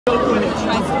Who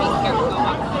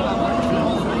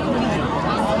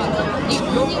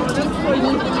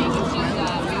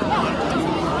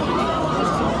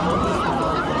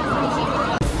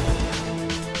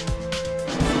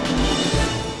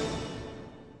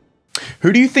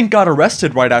do you think got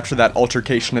arrested right after that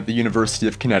altercation at the University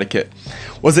of Connecticut?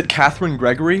 Was it Catherine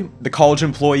Gregory, the college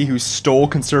employee who stole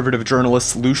conservative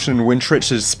journalist Lucian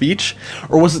Wintrich's speech?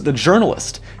 Or was it the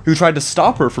journalist who tried to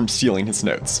stop her from stealing his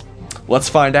notes? Let's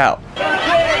find out.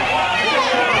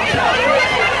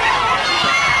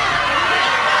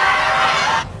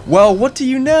 Well, what do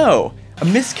you know? A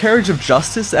miscarriage of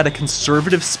justice at a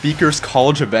conservative speaker's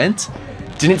college event?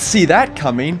 Didn't see that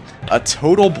coming. A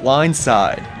total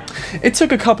blindside. It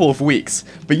took a couple of weeks,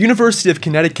 but University of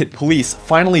Connecticut police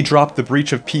finally dropped the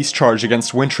breach of peace charge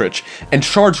against Wintrich and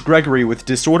charged Gregory with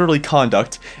disorderly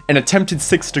conduct and attempted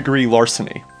 6th-degree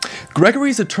larceny.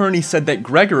 Gregory's attorney said that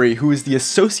Gregory, who is the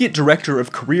Associate Director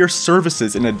of Career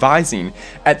Services and Advising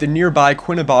at the nearby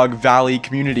Quinebaug Valley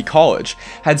Community College,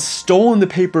 had stolen the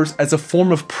papers as a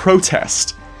form of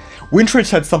protest.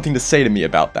 Wintrich had something to say to me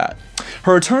about that.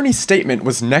 Her attorney's statement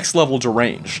was next-level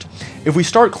deranged. If we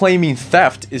start claiming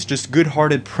theft is just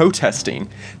good-hearted protesting,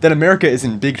 then America is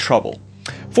in big trouble.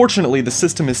 Fortunately, the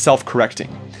system is self-correcting.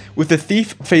 With the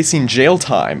thief facing jail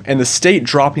time and the state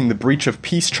dropping the breach of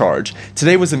peace charge,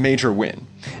 today was a major win.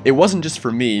 It wasn't just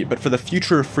for me, but for the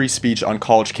future of free speech on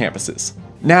college campuses.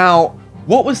 Now,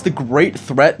 what was the great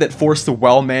threat that forced the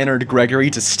well-mannered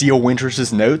Gregory to steal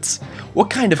Wintrich's notes?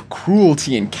 What kind of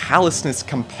cruelty and callousness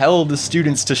compelled the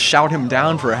students to shout him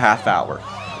down for a half hour?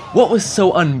 What was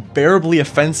so unbearably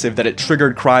offensive that it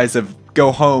triggered cries of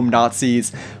 "Go home,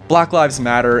 Nazis," "Black Lives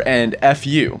Matter," and "F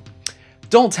you"?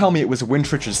 Don't tell me it was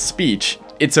Wintrich's speech,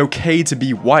 "It's okay to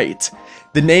be white,"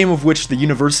 the name of which the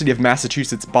University of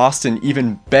Massachusetts Boston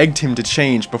even begged him to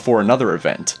change before another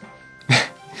event.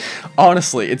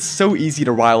 Honestly, it's so easy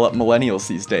to rile up millennials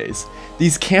these days.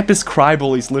 These campus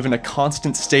crybabies live in a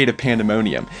constant state of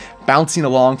pandemonium, bouncing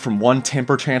along from one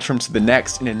temper tantrum to the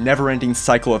next in a never-ending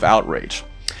cycle of outrage.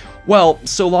 Well,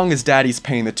 so long as daddy's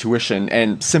paying the tuition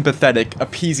and sympathetic,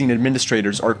 appeasing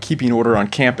administrators are keeping order on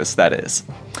campus, that is.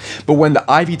 But when the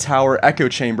Ivy Tower echo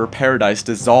chamber paradise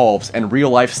dissolves and real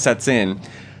life sets in,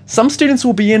 some students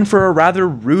will be in for a rather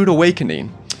rude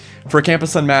awakening. For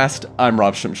Campus Unmasked, I'm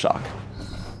Shimshock.